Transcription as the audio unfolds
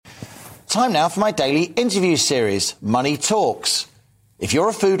Time now for my daily interview series, Money Talks. If you're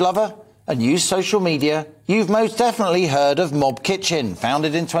a food lover and use social media, you've most definitely heard of Mob Kitchen.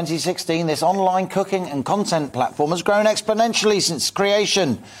 Founded in 2016, this online cooking and content platform has grown exponentially since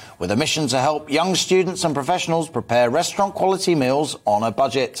creation, with a mission to help young students and professionals prepare restaurant-quality meals on a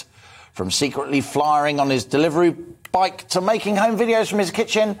budget. From secretly flying on his delivery bike to making home videos from his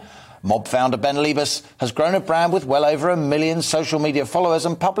kitchen, Mob founder Ben Liebus has grown a brand with well over 1 million social media followers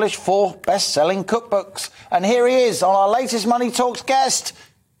and published 4 best-selling cookbooks. And here he is on our latest Money Talks guest.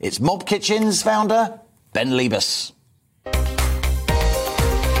 It's Mob Kitchen's founder, Ben Liebus.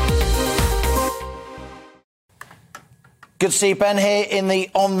 Good to see Ben here in the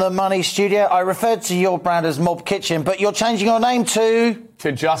On The Money studio. I referred to your brand as Mob Kitchen, but you're changing your name to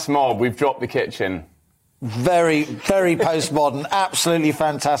just Mob. We've dropped the kitchen. Very, very postmodern. Absolutely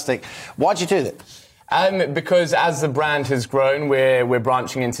fantastic. Why'd you do that? Because as the brand has grown, we're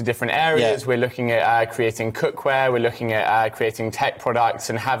branching into different areas. Yeah. We're looking at creating cookware. We're looking at creating tech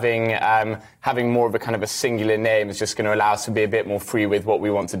products, and having more of a kind of a singular name is just going to allow us to be a bit more free with what we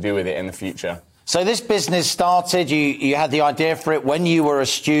want to do with it in the future. So this business started, you had the idea for it when you were a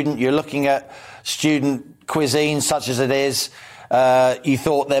student. You're looking at student cuisine, such as it is. You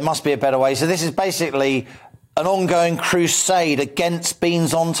thought there must be a better way. So this is basically an ongoing crusade against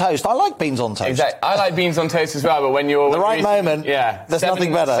beans on toast. I like beans on toast. Exactly. I like beans on toast as well, but when you're... The right moment, there's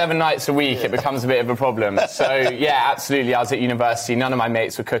nothing better. 7 nights a week, it becomes a bit of a problem. So, yeah, absolutely. I was at university. None of my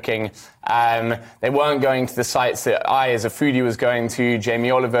mates were cooking. They weren't going to the sites that I, as a foodie, was going to.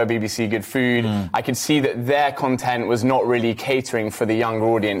 Jamie Oliver, BBC Good Food. I could see that their content was not really catering for the younger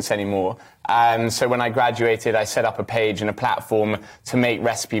audience anymore. So when I graduated, I set up a page and a platform to make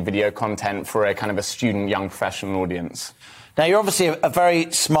recipe video content for a kind of a student, young professional audience. Now, you're obviously a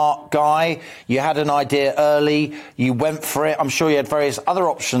very smart guy. You had an idea early. You went for it. I'm sure you had various other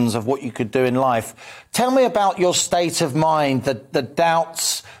options of what you could do in life. Tell me about your state of mind, the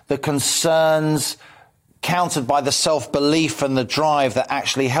doubts, the concerns, countered by the self-belief and the drive that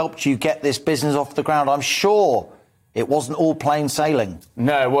actually helped you get this business off the ground. I'm sure it wasn't all plain sailing.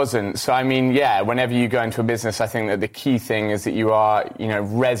 No, it wasn't. So, I mean, yeah, whenever you go into a business, I think that the key thing is that you are,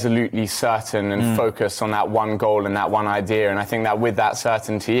 resolutely certain and focused on that one goal and that one idea. And I think that with that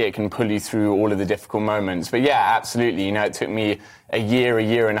certainty, it can pull you through all of the difficult moments. But yeah, absolutely. It took me a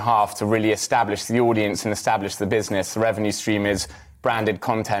year and a half to really establish the audience and establish the business. The revenue stream is branded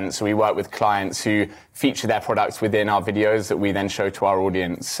content, so we work with clients who feature their products within our videos that we then show to our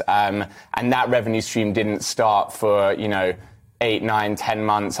audience. And that revenue stream didn't start for, 8, 9, 10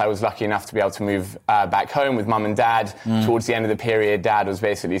 months. I was lucky enough to be able to move back home with mum and dad. Towards the end of the period, dad was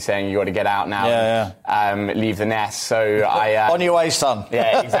basically saying, you got to get out now and leave the nest. So on your way, son.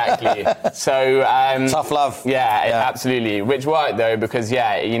 Yeah, exactly. So tough love. Yeah, absolutely. Which worked, though, because,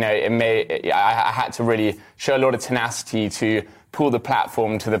 I had to really show a lot of tenacity to pull the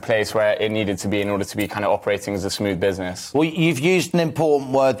platform to the place where it needed to be in order to be kind of operating as a smooth business. Well, you've used an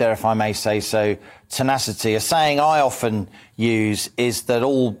important word there, if I may say so, tenacity. A saying I often use is that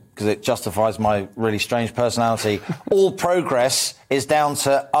because it justifies my really strange personality, all progress is down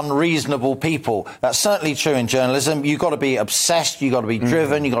to unreasonable people. That's certainly true in journalism. You've got to be obsessed, you've got to be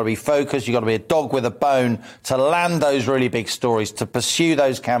driven, you've got to be focused, you've got to be a dog with a bone to land those really big stories, to pursue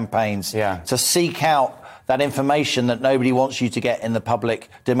those campaigns, to seek out that information that nobody wants you to get in the public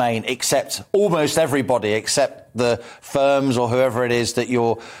domain, except almost everybody, except the firms or whoever it is that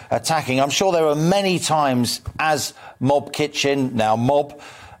you're attacking. I'm sure there were many times as Mob Kitchen, now Mob,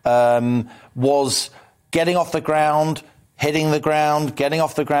 was getting off the ground, hitting the ground, getting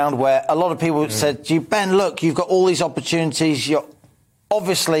off the ground, where a lot of people said to you, Ben, look, you've got all these opportunities, you're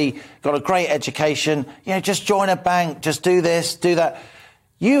obviously got a great education, just join a bank, just do this, do that.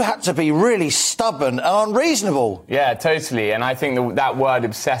 You had to be really stubborn and unreasonable. Yeah, totally. And I think that word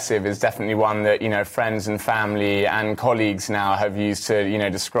obsessive is definitely one that, friends and family and colleagues now have used to,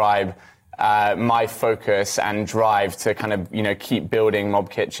 describe my focus and drive to kind of, keep building Mob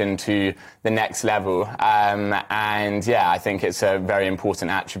Kitchen to the next level. And yeah, I think it's a very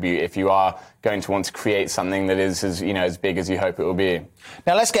important attribute if you are going to want to create something that is as big as you hope it will be.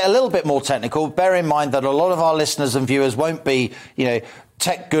 Now, let's get a little bit more technical. Bear in mind that a lot of our listeners and viewers won't be,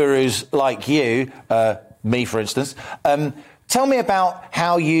 tech gurus like you, me, for instance. Tell me about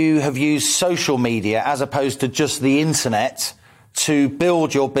how you have used social media as opposed to just the internet to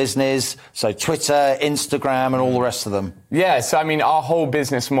build your business? So Twitter, Instagram, and all the rest of them. Yeah, so I mean, our whole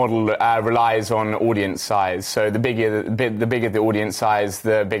business model relies on audience size. So the bigger the audience size,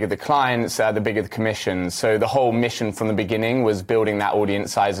 the bigger the clients, the bigger the commissions. So the whole mission from the beginning was building that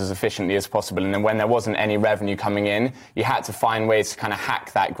audience size as efficiently as possible. And then when there wasn't any revenue coming in, you had to find ways to kind of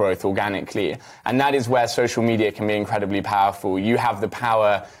hack that growth organically. And that is where social media can be incredibly powerful. You have the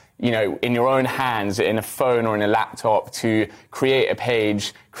power, in your own hands, in a phone or in a laptop, to create a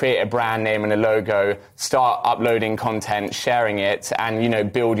page, create a brand name and a logo, start uploading content, sharing it,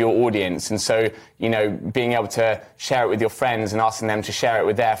 and, build your audience. And so, being able to share it with your friends and asking them to share it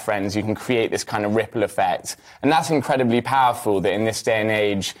with their friends, you can create this kind of ripple effect. And that's incredibly powerful, that in this day and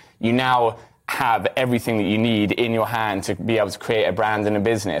age, you now have everything that you need in your hand to be able to create a brand and a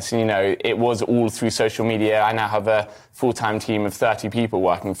business. And, it was all through social media. I now have a full-time team of 30 people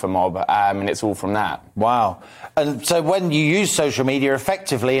working for Mob, and it's all from that. Wow. And so when you use social media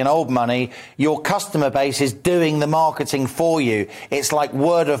effectively in old money, your customer base is doing the marketing for you. It's like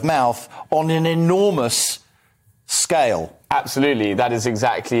word of mouth on an enormous scale. Absolutely, that is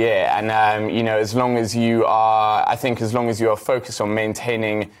exactly it. And, as long as you are focused on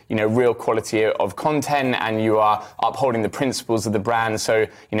maintaining, real quality of content, and you are upholding the principles of the brand. So,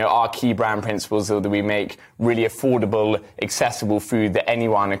 our key brand principles are that we make really affordable, accessible food that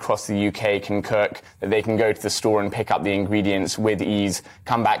anyone across the UK can cook, that they can go to the store and pick up the ingredients with ease,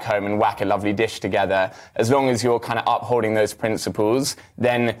 come back home and whack a lovely dish together. As long as you're kind of upholding those principles,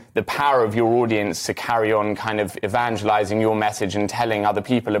 then the power of your audience to carry on kind of evangelizing your message and telling other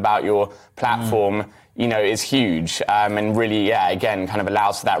people about your platform, is huge, and really, again, kind of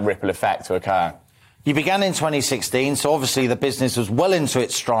allows for that ripple effect to occur. You began in 2016, so obviously the business was well into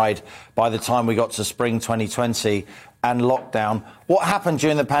its stride by the time we got to spring 2020 and lockdown. What happened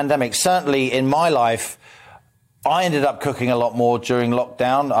during the pandemic? Certainly in my life, I ended up cooking a lot more during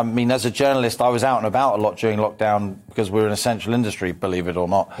lockdown. I mean, as a journalist, I was out and about a lot during lockdown because we're an essential industry, believe it or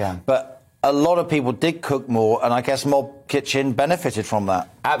not. Yeah. But a lot of people did cook more, and I guess Mob Kitchen benefited from that.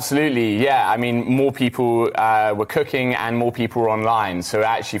 Absolutely, yeah. I mean, more people were cooking and more people were online. So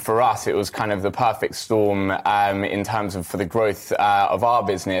actually for us, it was kind of the perfect storm in terms of for the growth of our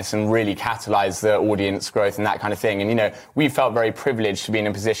business, and really catalyze the audience growth and that kind of thing. And, we felt very privileged to be in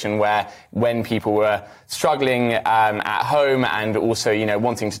a position where when people were struggling at home and also,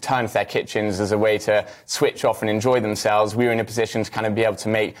 wanting to turn to their kitchens as a way to switch off and enjoy themselves, we were in a position to kind of be able to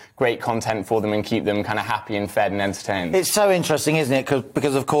make great content for them and keep them kind of happy and fed and entertained. It's so interesting, isn't it?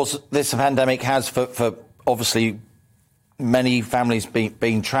 Because of course, this pandemic has, for obviously many families,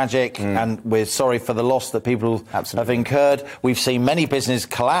 been tragic, and we're sorry for the loss that people have incurred. We've seen many businesses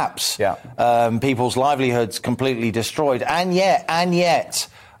collapse, people's livelihoods completely destroyed, and yet,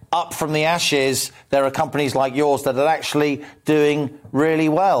 up from the ashes, there are companies like yours that are actually doing really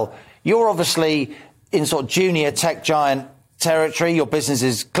well. You're obviously in sort of junior tech giant territory. Your business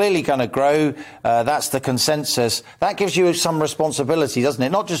is clearly going to grow. That's the consensus. That gives you some responsibility, doesn't it?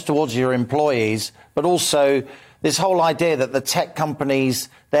 Not just towards your employees, but also this whole idea that the tech companies,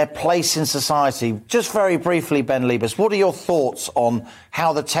 their place in society. Just very briefly, Ben Lebus, what are your thoughts on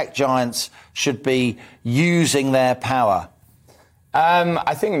how the tech giants should be using their power?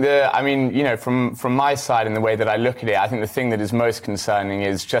 I think from my side and the way that I look at it, I think the thing that is most concerning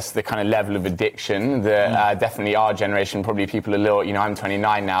is just the kind of level of addiction that definitely our generation, probably people a little, I'm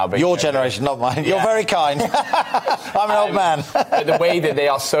 29 now, but your generation, not mine. You're very kind. I'm an old man. But the way that they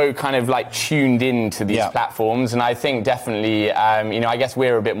are so kind of like tuned into these platforms, and I think definitely, I guess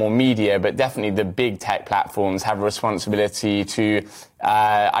we're a bit more media, but definitely the big tech platforms have a responsibility to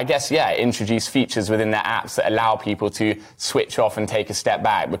introduce features within their apps that allow people to switch off and take a step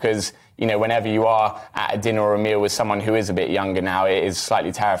back. Because, whenever you are at a dinner or a meal with someone who is a bit younger now, it is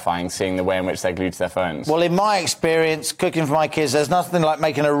slightly terrifying seeing the way in which they're glued to their phones. Well, in my experience, cooking for my kids, there's nothing like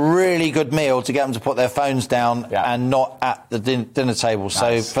making a really good meal to get them to put their phones down and not at the dinner table. Nice.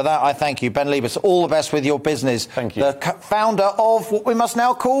 So for that, I thank you. Ben Lebus, all the best with your business. Thank you. The founder of what we must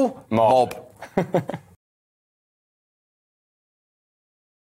now call Mob.